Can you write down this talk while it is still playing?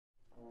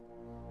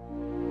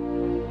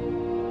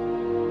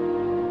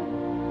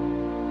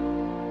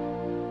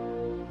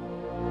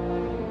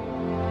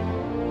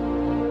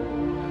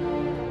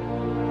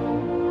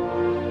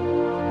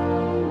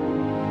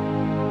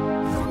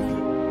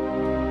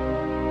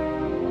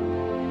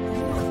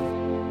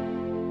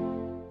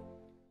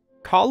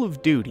Call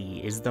of Duty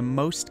is the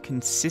most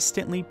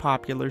consistently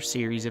popular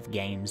series of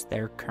games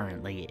there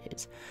currently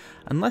is.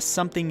 Unless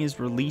something is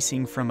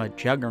releasing from a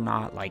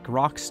juggernaut like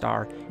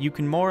Rockstar, you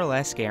can more or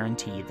less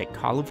guarantee that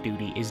Call of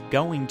Duty is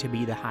going to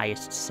be the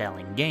highest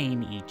selling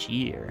game each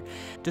year,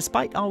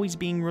 despite always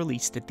being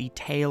released at the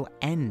tail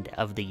end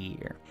of the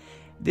year.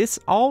 This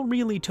all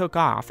really took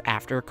off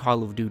after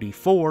Call of Duty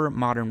 4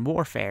 Modern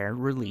Warfare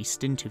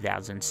released in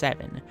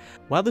 2007.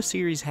 While the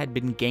series had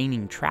been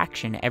gaining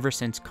traction ever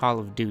since Call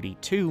of Duty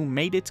 2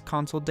 made its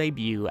console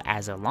debut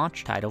as a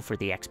launch title for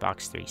the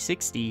Xbox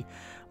 360,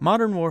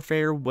 Modern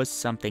Warfare was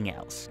something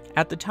else.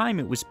 At the time,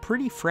 it was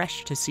pretty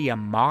fresh to see a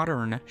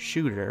modern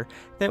shooter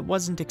that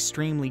wasn't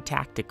extremely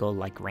tactical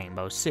like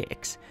Rainbow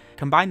Six.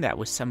 Combine that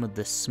with some of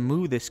the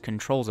smoothest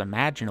controls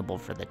imaginable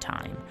for the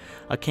time,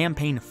 a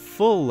campaign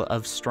full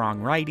of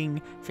strong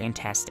writing,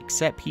 fantastic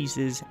set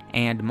pieces,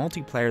 and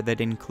multiplayer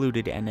that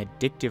included an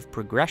addictive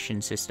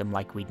progression system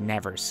like we'd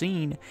never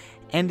seen,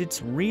 and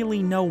it's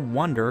really no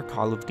wonder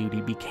Call of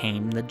Duty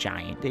became the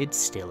giant it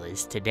still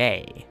is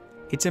today.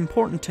 It's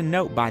important to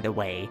note, by the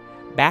way,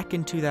 back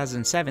in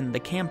 2007, the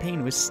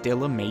campaign was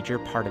still a major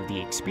part of the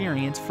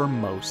experience for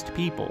most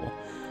people.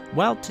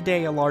 While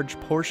today a large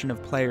portion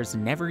of players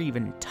never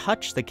even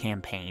touch the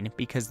campaign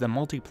because the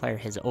multiplayer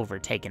has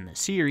overtaken the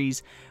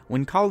series,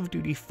 when Call of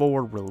Duty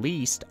 4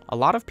 released, a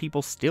lot of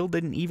people still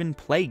didn't even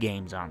play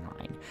games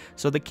online,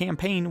 so the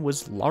campaign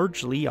was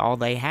largely all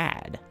they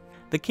had.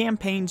 The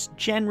campaigns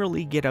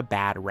generally get a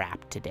bad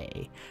rap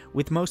today,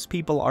 with most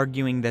people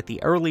arguing that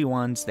the early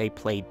ones they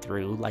played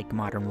through, like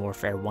Modern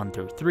Warfare 1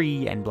 through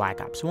 3 and Black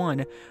Ops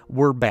 1,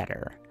 were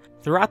better.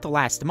 Throughout the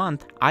last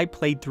month, I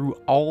played through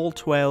all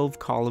 12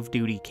 Call of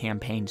Duty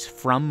campaigns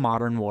from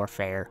Modern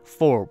Warfare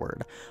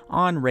forward,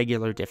 on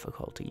regular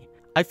difficulty.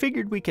 I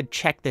figured we could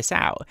check this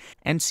out,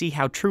 and see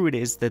how true it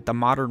is that the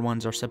modern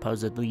ones are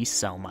supposedly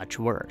so much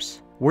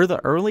worse. Were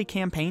the early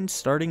campaigns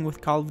starting with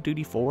Call of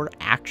Duty 4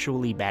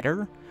 actually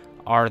better?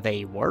 Are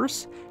they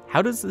worse?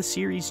 How does the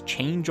series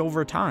change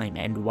over time,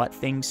 and what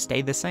things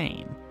stay the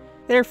same?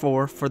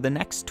 Therefore, for the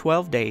next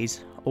 12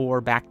 days,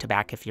 or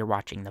back-to-back if you're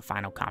watching the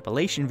final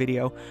compilation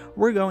video,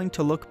 we're going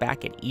to look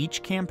back at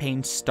each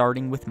campaign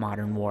starting with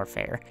Modern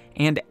Warfare,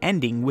 and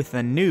ending with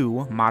the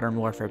new Modern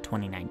Warfare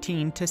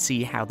 2019 to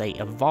see how they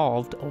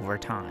evolved over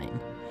time.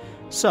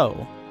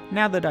 So,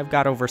 now that I've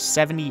got over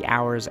 70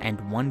 hours and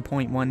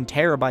 1.1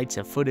 terabytes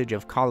of footage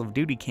of Call of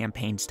Duty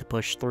campaigns to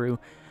push through,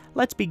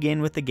 let's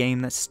begin with the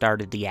game that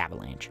started the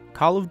avalanche,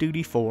 Call of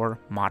Duty 4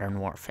 Modern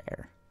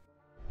Warfare.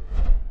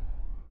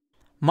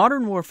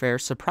 Modern Warfare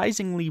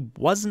surprisingly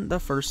wasn't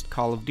the first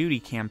Call of Duty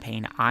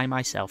campaign I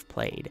myself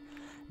played.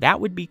 That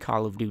would be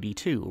Call of Duty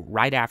 2,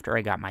 right after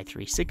I got my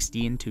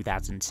 360 in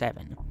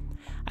 2007.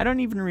 I don't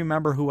even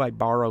remember who I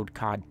borrowed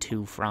COD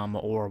 2 from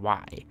or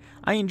why.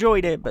 I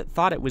enjoyed it, but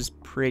thought it was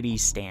pretty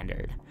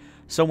standard.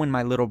 So when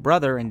my little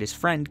brother and his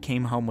friend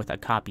came home with a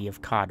copy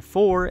of COD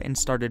 4 and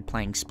started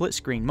playing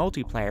split-screen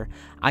multiplayer,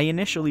 I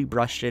initially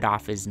brushed it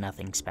off as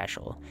nothing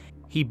special.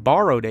 He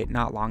borrowed it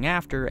not long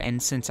after,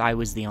 and since I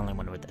was the only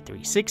one with a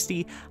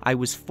 360, I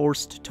was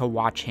forced to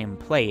watch him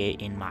play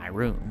it in my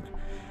room.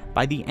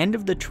 By the end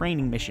of the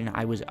training mission,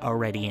 I was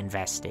already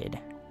invested.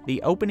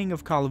 The opening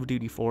of Call of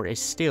Duty 4 is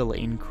still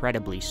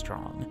incredibly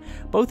strong,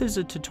 both as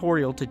a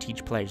tutorial to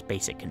teach players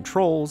basic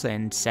controls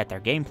and set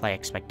their gameplay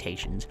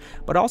expectations,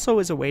 but also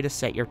as a way to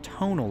set your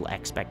tonal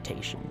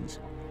expectations.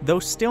 Though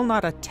still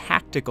not a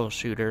tactical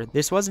shooter,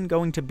 this wasn't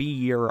going to be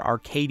your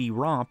arcadey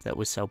romp that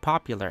was so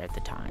popular at the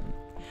time.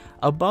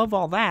 Above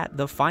all that,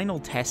 the final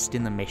test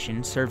in the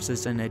mission serves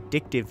as an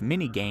addictive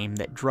minigame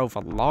that drove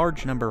a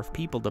large number of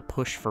people to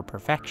push for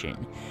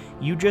perfection.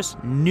 You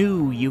just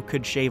knew you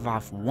could shave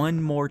off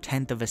one more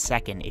tenth of a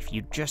second if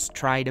you just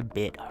tried a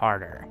bit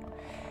harder.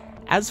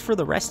 As for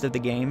the rest of the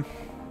game,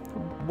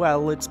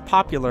 well, it's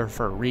popular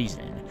for a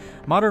reason.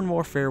 Modern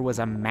Warfare was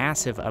a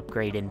massive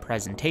upgrade in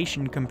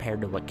presentation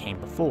compared to what came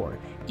before,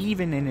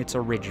 even in its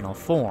original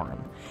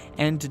form.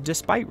 And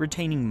despite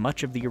retaining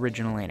much of the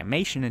original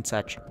animation and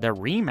such, the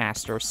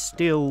remaster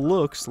still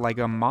looks like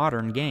a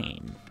modern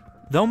game.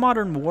 Though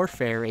Modern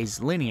Warfare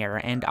is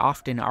linear and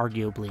often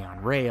arguably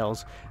on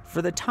rails,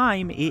 for the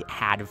time it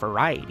had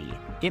variety.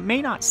 It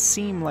may not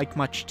seem like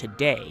much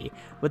today,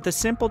 but the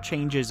simple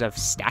changes of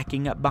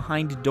stacking up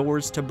behind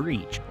doors to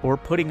breach, or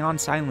putting on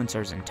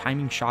silencers and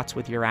timing shots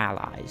with your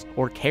allies,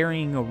 or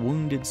carrying a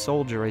wounded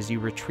soldier as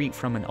you retreat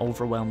from an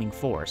overwhelming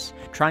force,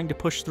 trying to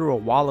push through a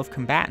wall of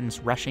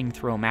combatants rushing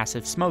through a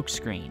massive smoke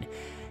screen.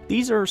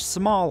 These are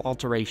small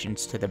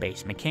alterations to the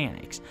base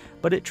mechanics,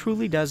 but it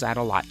truly does add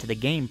a lot to the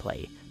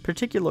gameplay,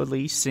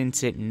 particularly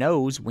since it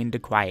knows when to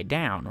quiet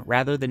down,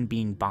 rather than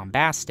being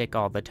bombastic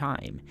all the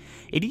time.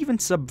 It even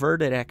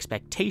subverted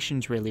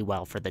expectations really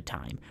well for the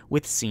time,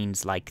 with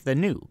scenes like the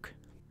nuke.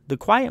 The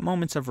quiet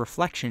moments of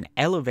reflection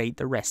elevate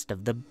the rest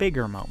of the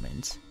bigger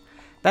moments.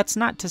 That's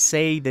not to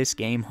say this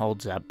game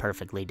holds up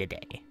perfectly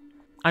today.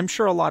 I'm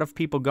sure a lot of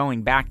people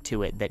going back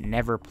to it that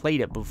never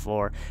played it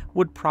before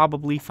would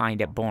probably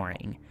find it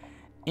boring.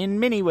 in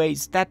many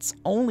ways, that's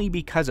only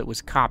because it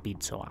was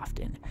copied so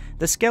often.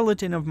 The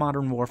skeleton of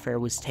Modern Warfare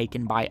was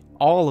taken by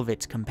all of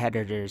its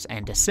competitors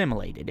and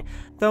assimilated,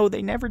 though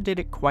they never did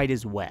it quite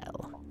as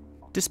well.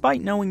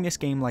 Despite knowing this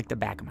game like the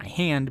back of my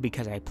hand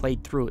because I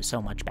played through it so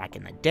much back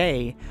in the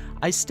day,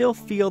 I still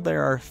feel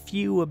there are a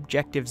few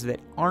objectives that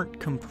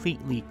aren't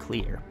completely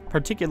clear,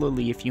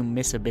 particularly if you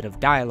miss a bit of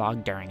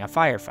dialogue during a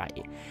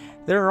firefight.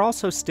 There are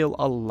also still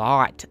a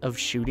lot of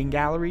shooting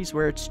galleries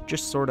where it's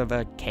just sort of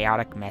a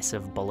chaotic mess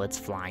of bullets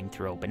flying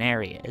through open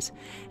areas,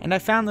 and I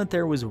found that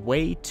there was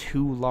way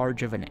too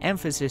large of an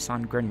emphasis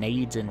on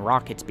grenades and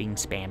rockets being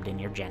spammed in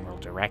your general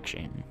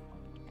direction.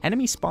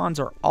 Enemy spawns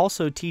are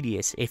also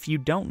tedious if you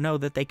don't know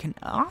that they can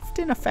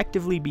often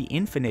effectively be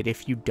infinite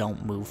if you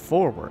don't move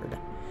forward.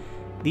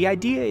 The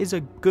idea is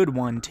a good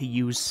one to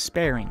use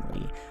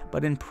sparingly,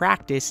 but in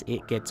practice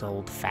it gets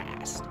old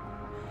fast.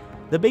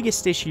 The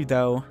biggest issue,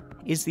 though,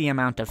 is the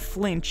amount of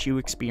flinch you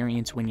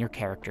experience when your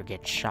character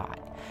gets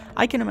shot.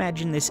 I can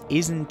imagine this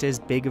isn't as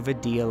big of a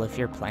deal if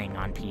you're playing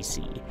on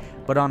PC,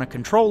 but on a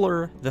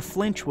controller, the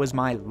flinch was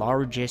my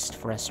largest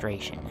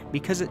frustration,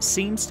 because it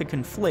seems to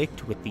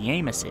conflict with the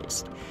aim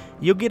assist.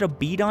 You'll get a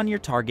bead on your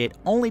target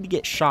only to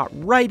get shot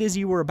right as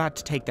you were about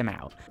to take them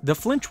out. The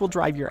flinch will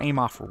drive your aim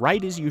off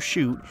right as you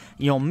shoot,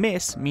 you'll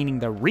miss, meaning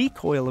the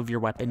recoil of your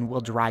weapon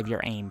will drive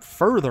your aim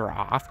further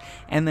off,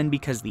 and then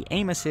because the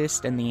aim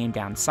assist and the aim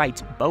down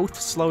sights both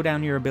slow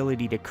down your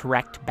ability to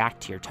correct back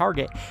to your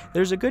target,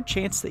 there's a good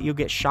chance that you'll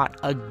get shot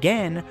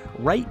again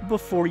right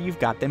before you've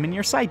got them in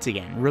your sights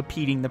again,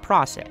 repeating the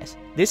process.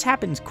 This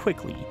happens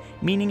quickly,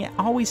 meaning it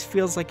always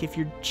feels like if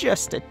you're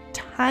just a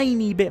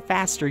tiny bit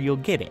faster you'll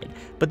get it,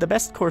 but the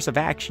best course of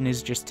action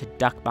is just to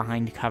duck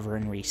behind cover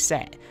and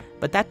reset,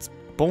 but that's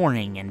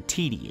boring and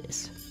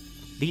tedious.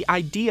 The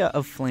idea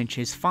of flinch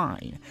is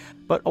fine,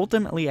 but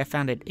ultimately I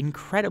found it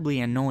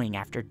incredibly annoying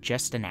after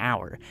just an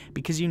hour,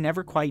 because you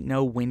never quite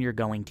know when you're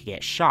going to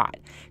get shot.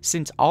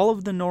 Since all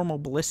of the normal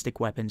ballistic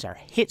weapons are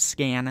hit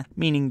scan,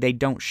 meaning they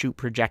don't shoot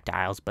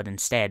projectiles, but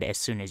instead, as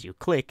soon as you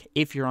click,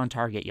 if you're on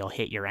target you'll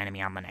hit your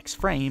enemy on the next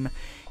frame,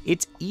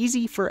 it's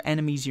easy for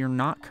enemies you're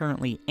not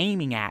currently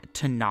aiming at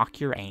to knock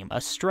your aim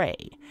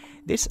astray.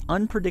 This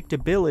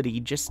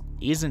unpredictability just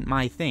isn't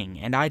my thing,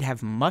 and I'd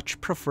have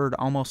much preferred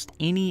almost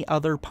any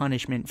other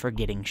punishment for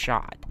getting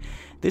shot.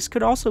 This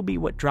could also be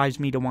what drives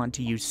me to want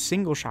to use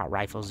single-shot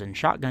rifles and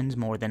shotguns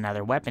more than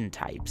other weapon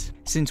types,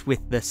 since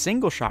with the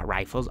single-shot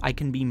rifles I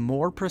can be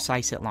more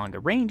precise at longer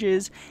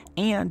ranges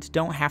and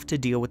don't have to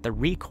deal with the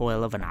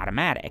recoil of an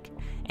automatic,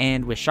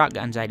 and with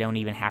shotguns I don't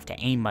even have to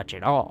aim much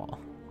at all.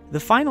 The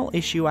final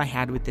issue I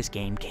had with this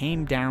game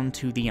came down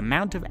to the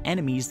amount of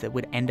enemies that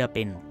would end up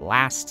in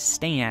last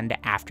stand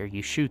after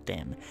you shoot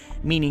them,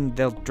 meaning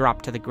they'll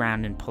drop to the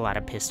ground and pull out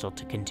a pistol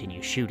to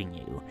continue shooting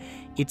you.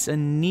 It's a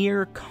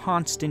near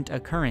constant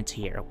occurrence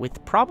here,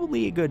 with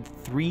probably a good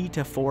 3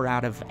 to 4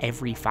 out of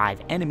every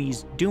 5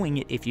 enemies doing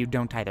it if you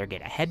don't either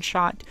get a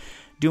headshot,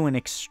 do an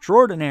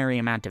extraordinary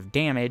amount of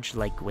damage,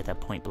 like with a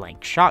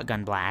point-blank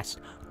shotgun blast,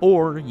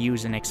 or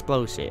use an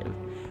explosive.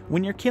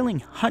 When you're killing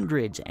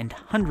hundreds and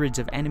hundreds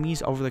of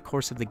enemies over the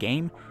course of the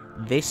game,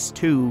 this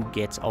too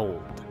gets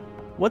old.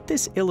 What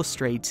this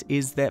illustrates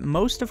is that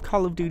most of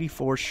Call of Duty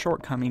 4's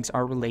shortcomings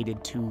are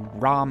related to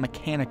raw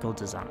mechanical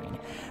design,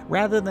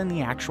 rather than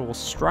the actual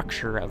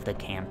structure of the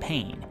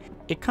campaign.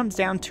 It comes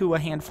down to a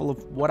handful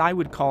of what I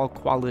would call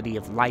quality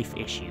of life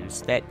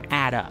issues that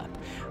add up,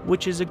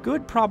 which is a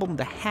good problem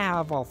to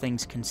have, all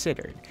things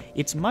considered.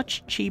 It's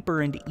much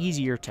cheaper and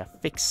easier to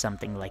fix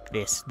something like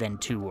this than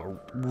to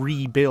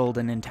rebuild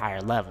an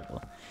entire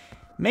level.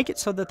 Make it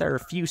so that there are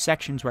a few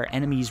sections where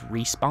enemies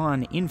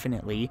respawn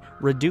infinitely,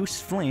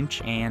 reduce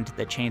flinch and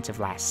the chance of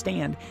last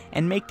stand,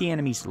 and make the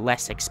enemies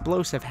less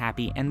explosive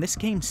happy, and this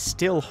game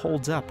still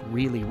holds up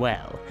really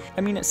well.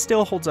 I mean, it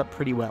still holds up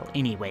pretty well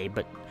anyway,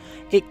 but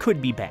it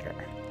could be better.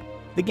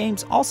 The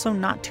game's also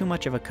not too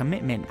much of a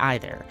commitment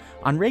either.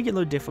 On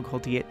regular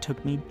difficulty, it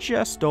took me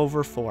just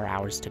over 4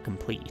 hours to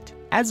complete.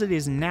 As it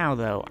is now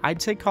though,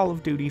 I'd say Call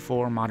of Duty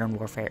 4 Modern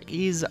Warfare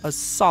is a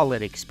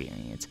solid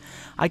experience.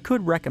 I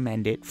could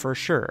recommend it for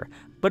sure,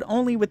 but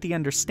only with the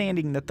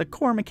understanding that the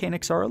core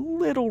mechanics are a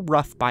little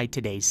rough by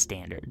today's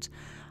standards.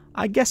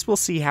 I guess we'll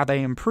see how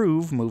they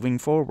improve moving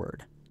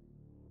forward.